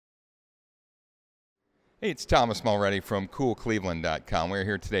Hey, it's Thomas Mulready from CoolCleveland.com. We're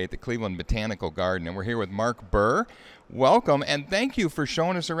here today at the Cleveland Botanical Garden, and we're here with Mark Bir. Welcome, and thank you for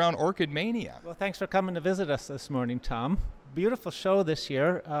showing us around Orchid Mania. Well, thanks for coming to visit us this morning, Tom. Beautiful show this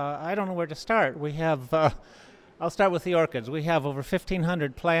year. I don't know where to start. We have, I'll start with the orchids. We have over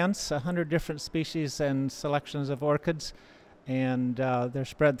 1,500 plants, 100 different species and selections of orchids, and they're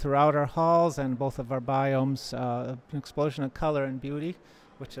spread throughout our halls and both of our biomes. An explosion of color and beauty,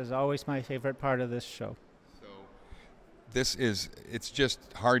 which is always my favorite part of this show. It's just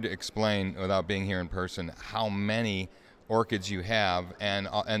hard to explain without being here in person how many orchids you have and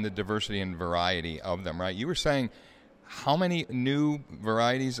the diversity and variety of them, right? You were saying how many new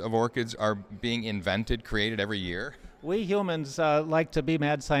varieties of orchids are being invented, created every year? We humans like to be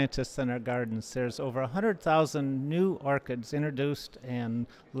mad scientists in our gardens. There's over 100,000 new orchids introduced and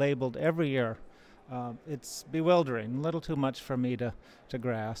labeled every year. It's bewildering, a little too much for me to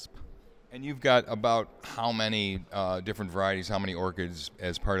grasp. And you've got about how many different varieties, how many orchids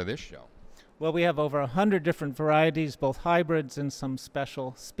as part of this show? Well, we have over 100 different varieties, both hybrids and some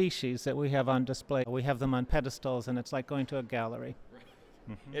special species that we have on display. We have them on pedestals, and it's like going to a gallery.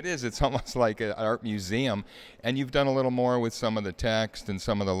 It is. It's almost like an art museum. And you've done a little more with some of the text and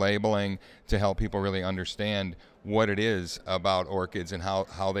some of the labeling to help people really understand what it is about orchids and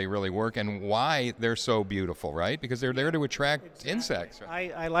how they really work and why they're so beautiful, right? Because they're there to attract insects.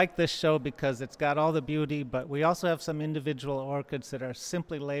 Right? I like this show because it's got all the beauty, but we also have some individual orchids that are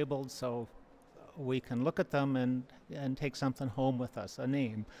simply labeled so we can look at them and take something home with us, a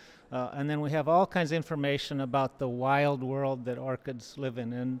name. And then we have all kinds of information about the wild world that orchids live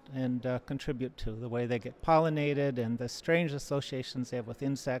in and contribute to, the way they get pollinated and the strange associations they have with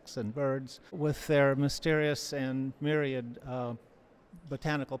insects and birds, with their mysterious and myriad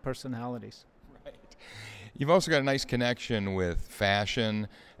botanical personalities. Right. You've also got a nice connection with fashion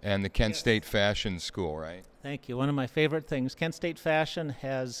and the Kent State Fashion School, right? Thank you. One of my favorite things. Kent State Fashion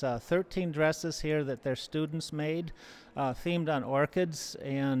has 13 dresses here that their students made, themed on orchids,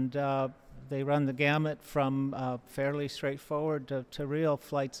 and they run the gamut from fairly straightforward to real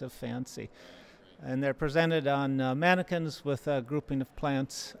flights of fancy. And they're presented on mannequins with a grouping of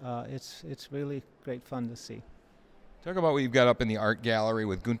plants. It's really great fun to see. Talk about what you've got up in the art gallery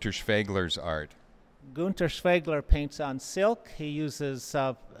with Gunter Schwegler's art. Gunter Schwegler paints on silk. He uses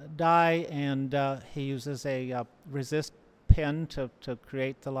dye and he uses a resist pen to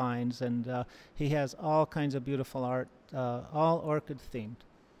create the lines, and he has all kinds of beautiful art, all orchid themed.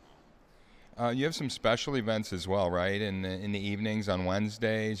 You have some special events as well, right? In the evenings on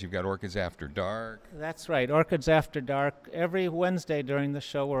Wednesdays, you've got Orchids After Dark. That's right, Orchids After Dark. Every Wednesday during the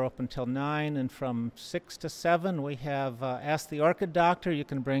show we're open till 9, and from 6 to 7 we have Ask the Orchid Doctor. You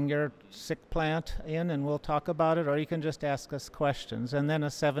can bring your sick plant in and we'll talk about it, or you can just ask us questions. And then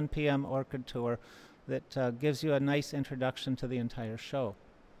a 7 p.m. orchid tour that gives you a nice introduction to the entire show.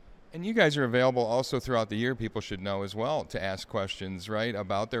 And you guys are available also throughout the year, people should know as well, to ask questions, right,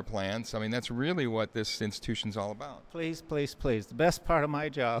 about their plants. I mean, that's really what this institution's all about. Please, please, please. The best part of my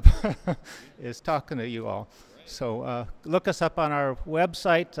job is talking to you all. So look us up on our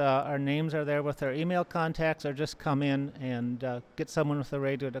website. Our names are there with our email contacts, or just come in and get someone with the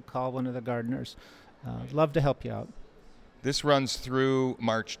radio to call one of the gardeners. Love to help you out. This runs through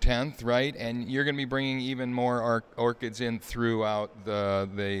March 10th, right? And you're going to be bringing even more orchids in throughout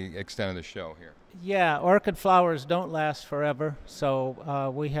the extent of the show here. Yeah, orchid flowers don't last forever,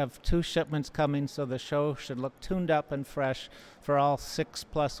 so we have 2 shipments coming, so the show should look tuned up and fresh for all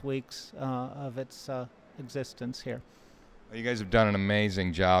 6+ weeks of its existence here. Well, you guys have done an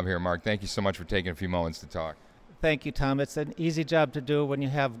amazing job here, Mark. Thank you so much for taking a few moments to talk. Thank you, Tom. It's an easy job to do when you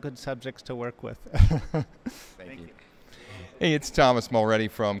have good subjects to work with. Thank you. Hey, it's Thomas Mulready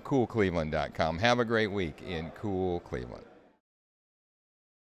from CoolCleveland.com. Have a great week in Cool Cleveland.